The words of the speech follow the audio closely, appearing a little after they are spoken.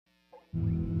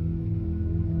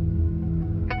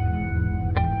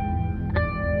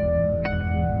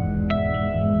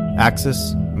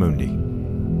Axis Mundi.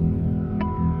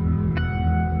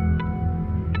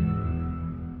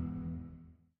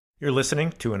 You're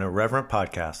listening to an Irreverent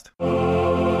podcast.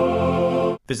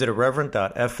 Visit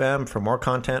irreverent.fm for more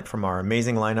content from our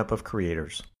amazing lineup of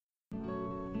creators.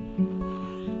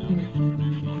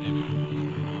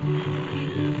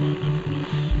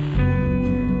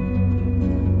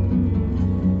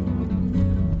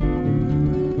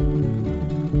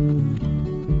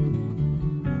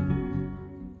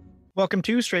 Welcome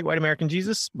to Straight White American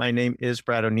Jesus. My name is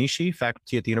Brad Onishi,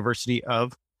 faculty at the University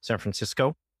of San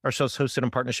Francisco. Our show is hosted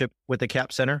in partnership with the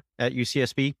CAP Center at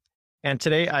UCSB. And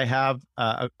today I have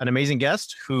an amazing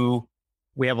guest who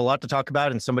we have a lot to talk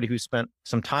about, and somebody who spent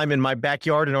some time in my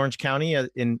backyard in Orange County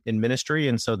in ministry.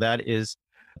 And so that is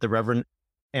the Reverend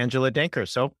Angela Danker.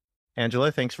 So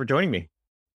Angela, thanks for joining me.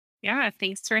 Yeah,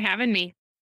 thanks for having me.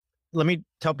 Let me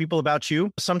tell people about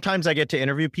you. Sometimes I get to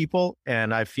interview people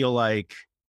and I feel like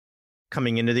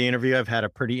coming into the interview, I've had a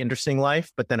pretty interesting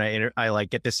life, but then I like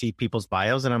get to see people's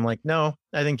bios and I'm like, no,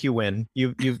 I think you win.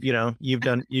 You've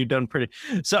done pretty.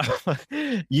 So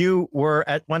you were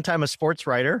at one time a sports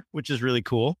writer, which is really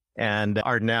cool, and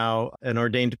are now an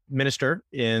ordained minister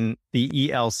in the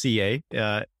ELCA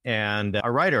and a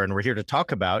writer. And we're here to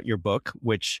talk about your book,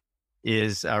 which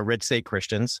is Red State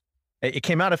Christians. It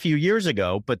came out a few years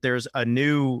ago, but there's a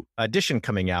new edition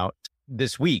coming out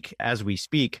this week as we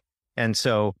speak. And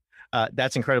so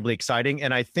that's incredibly exciting.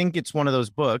 And I think it's one of those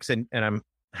books, and I'm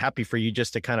happy for you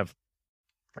just to kind of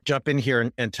jump in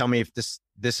here and tell me if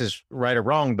this is right or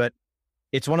wrong, but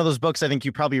it's one of those books I think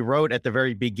you probably wrote at the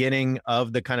very beginning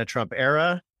of the kind of Trump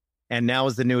era. And now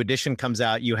as the new edition comes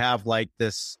out, you have like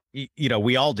this,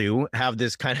 we all do have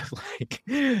this kind of like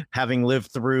having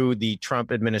lived through the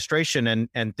Trump administration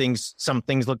and some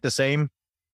things look the same,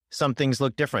 some things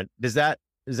look different. Does that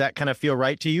kind of feel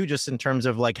right to you, just in terms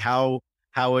of like how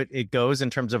it goes in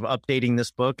terms of updating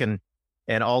this book and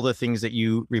all the things that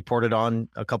you reported on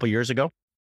a couple of years ago?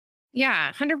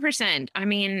 Yeah, 100%. I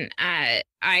mean, I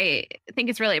think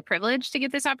it's really a privilege to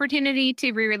get this opportunity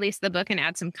to re-release the book and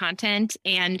add some content,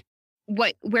 and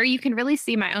where you can really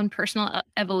see my own personal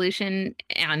evolution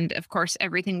and, of course,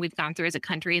 everything we've gone through as a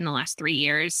country in the last 3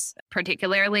 years,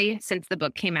 particularly since the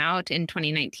book came out in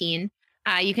 2019.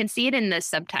 You can see it in the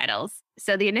subtitles.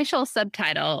 So the initial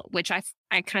subtitle, which I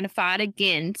kind of fought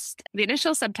against, the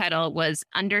initial subtitle was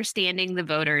Understanding the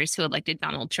Voters Who Elected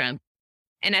Donald Trump.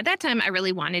 And at that time, I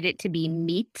really wanted it to be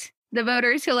Meet the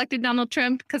Voters Who Elected Donald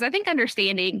Trump, because I think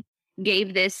understanding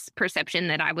gave this perception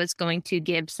that I was going to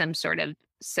give some sort of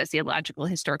sociological,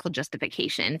 historical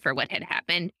justification for what had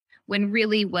happened, when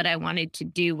really what I wanted to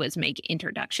do was make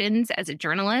introductions as a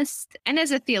journalist and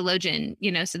as a theologian,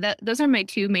 so those are my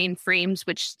two main frames,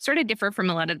 which sort of differ from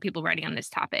a lot of the people writing on this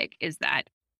topic, is that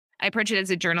I approach it as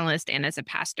a journalist and as a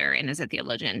pastor and as a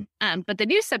theologian. But the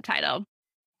new subtitle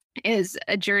is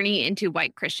A Journey into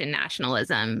White Christian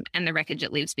Nationalism and the Wreckage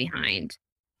It Leaves Behind.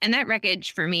 And that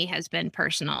wreckage for me has been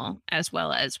personal, as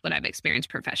well as what I've experienced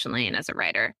professionally and as a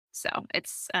writer. So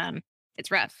it's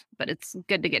rough, but it's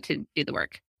good to get to do the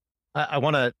work. I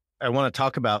want to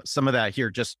talk about some of that here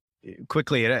just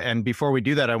quickly. And before we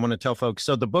do that, I want to tell folks,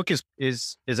 so the book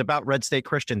is about Red State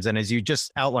Christians. And as you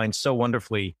just outlined so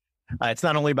wonderfully, it's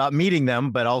not only about meeting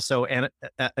them, but also,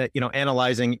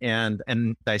 analyzing and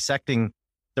dissecting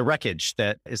the wreckage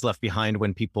that is left behind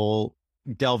when people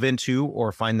delve into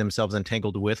or find themselves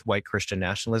entangled with white Christian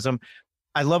nationalism.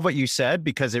 I love what you said,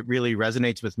 because it really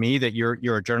resonates with me that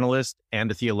you're a journalist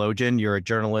and a theologian, you're a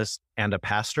journalist and a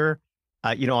pastor.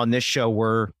 On this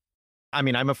show,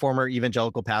 I'm a former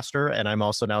evangelical pastor, and I'm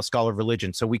also now a scholar of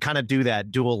religion. So we kind of do that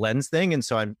dual lens thing. And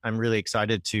so I'm really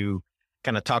excited to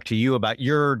kind of talk to you about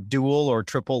your dual or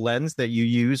triple lens that you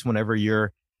use whenever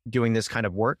you're doing this kind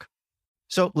of work.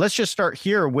 So let's just start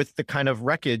here with the kind of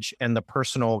wreckage and the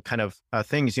personal kind of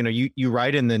things. You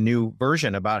write in the new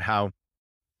version about how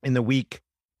in the week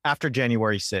after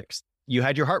January 6th, you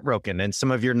had your heart broken and some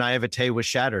of your naivete was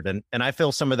shattered. And I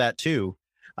feel some of that too.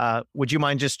 Would you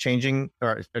mind just sharing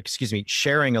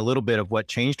a little bit of what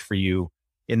changed for you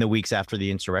in the weeks after the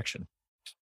insurrection?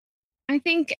 I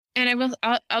think, and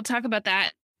I'll talk about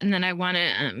that. And then I want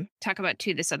to talk about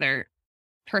too, this other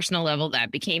personal level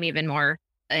that became even more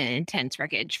intense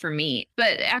wreckage for me.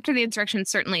 But after the insurrection,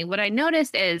 certainly what I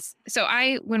noticed is,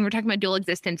 when we're talking about dual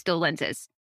existence, dual lenses,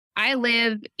 I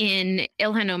live in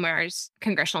Ilhan Omar's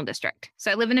congressional district.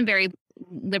 So I live in a very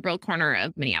liberal corner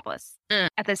of Minneapolis.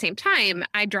 At the same time,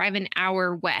 I drive an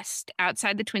hour west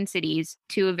outside the Twin Cities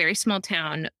to a very small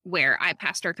town where I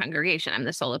pastor a congregation. I'm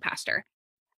the solo pastor.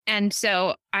 And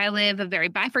so I live a very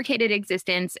bifurcated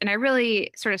existence, and I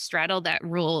really sort of straddle that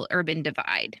rural-urban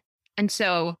divide. And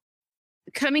so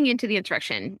coming into the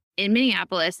insurrection in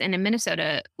Minneapolis and in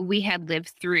Minnesota, we had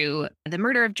lived through the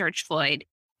murder of George Floyd,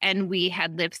 and we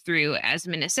had lived through, as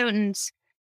Minnesotans,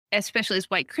 especially as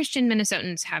white Christian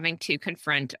Minnesotans, having to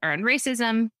confront our own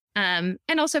racism. And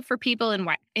also for people in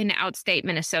outstate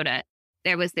Minnesota,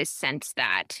 there was this sense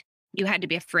that you had to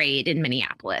be afraid in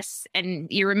Minneapolis. And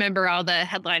you remember all the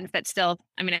headlines that still,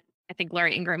 I mean, I think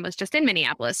Laura Ingraham was just in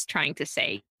Minneapolis trying to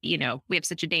say, we have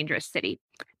such a dangerous city.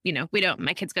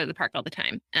 My kids go to the park all the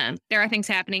time. There are things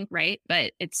happening, right?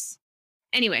 But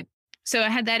anyway. So I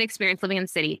had that experience living in the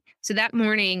city. So that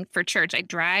morning for church, I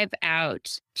drive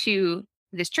out to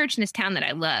this church in this town that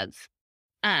I love.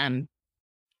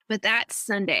 But that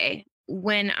Sunday,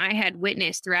 when I had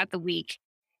witnessed throughout the week,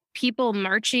 people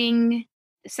marching,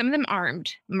 some of them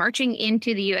armed, marching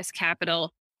into the U.S.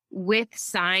 Capitol with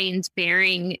signs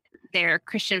bearing their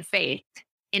Christian faith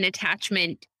in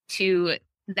attachment to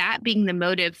that being the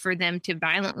motive for them to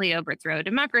violently overthrow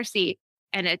democracy,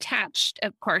 and attached,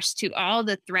 of course, to all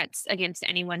the threats against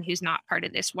anyone who's not part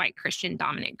of this white Christian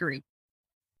dominant group.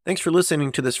 Thanks for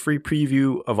listening to this free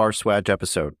preview of our Swag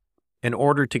episode. In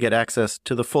order to get access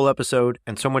to the full episode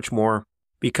and so much more,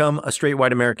 become a Straight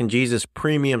White American Jesus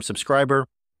premium subscriber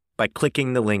by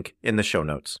clicking the link in the show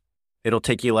notes. It'll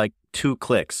take you like 2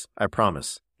 clicks, I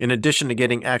promise. In addition to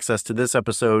getting access to this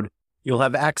episode, you'll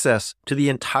have access to the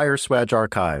entire Swag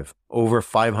archive, over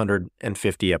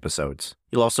 550 episodes.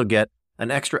 You'll also get an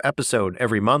extra episode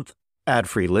every month,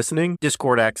 ad-free listening,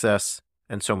 Discord access,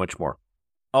 and so much more.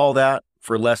 All that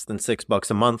for less than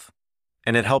 $6 a month,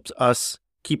 and it helps us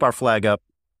keep our flag up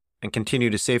and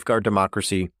continue to safeguard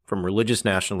democracy from religious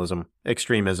nationalism,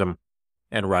 extremism,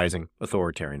 and rising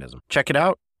authoritarianism. Check it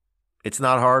out. It's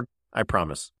not hard, I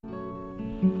promise.